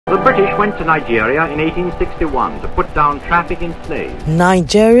British went to Nigeria in 1861 to put down traffic in slaves.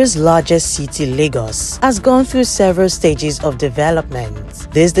 Nigeria's largest city, Lagos, has gone through several stages of development.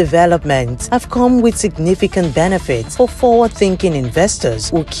 These developments have come with significant benefits for forward-thinking investors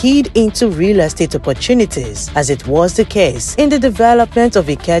who keyed into real estate opportunities, as it was the case in the development of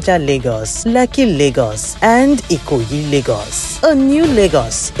Ikeja, Lagos, Lekki, Lagos, and Ikoyi, Lagos. A new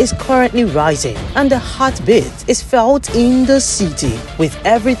Lagos is currently rising, and the heartbeat is felt in the city with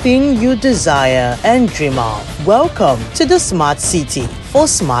everything you desire and dream of. Welcome to the smart city for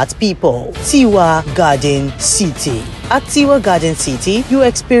smart people, Tiwa Garden City. At Tiwa Garden City, you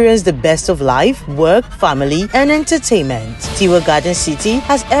experience the best of life, work, family, and entertainment. Tiwa Garden City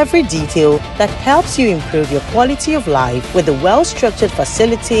has every detail that helps you improve your quality of life with the well-structured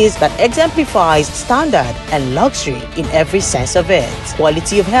facilities that exemplifies standard and luxury in every sense of it.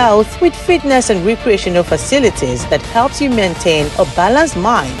 Quality of health with fitness and recreational facilities that helps you maintain a balanced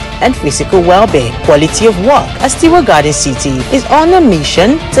mind and physical well-being. Quality of work, as Tiwa Garden City is on a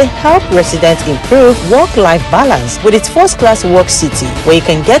mission to help residents improve work-life balance with its first-class work city, where you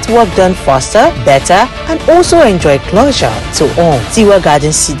can get work done faster, better, and also enjoy closure to home. Tiwa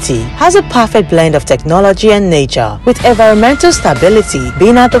Garden City has a perfect blend of technology and nature, with environmental stability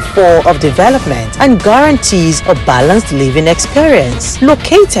being at the fore of development and guarantees a balanced living experience.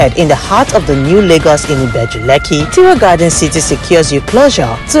 Located in the heart of the new Lagos in Ibeju-Lekki, Tiwa Garden City secures you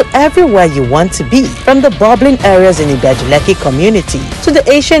closure to everywhere you want to be, from the bubbling areas in Ibeju-Lekki Community to the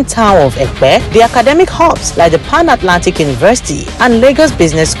ancient town of Ekpe, the academic hubs like the Pan-Atlantic University and Lagos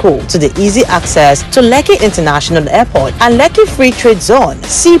Business School, to the easy access to Lekki International Airport and Lekki Free Trade Zone,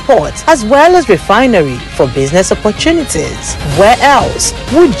 seaport, as well as Refinery for business opportunities. Where else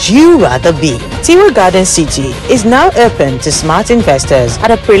would you rather be? Tiwa Garden City is now open to smart investors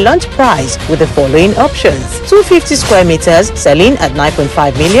at a pre-launch price with the following options: 250 square meters selling at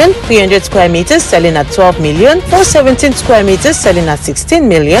 9.5 million, 300 square meters selling at 12 million, 417 square meters selling at 16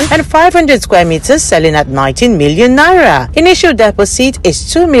 million, and 500 square meters selling at 19 million naira. Initial deposit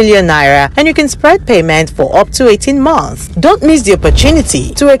is 2 million naira, and you can spread payment for up to 18 months. Don't miss the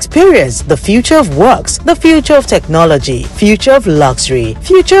opportunity to experience the future of works, the future of technology, future of luxury,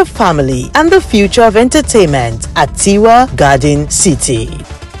 future of family, and the future of entertainment at Tiwa Garden City.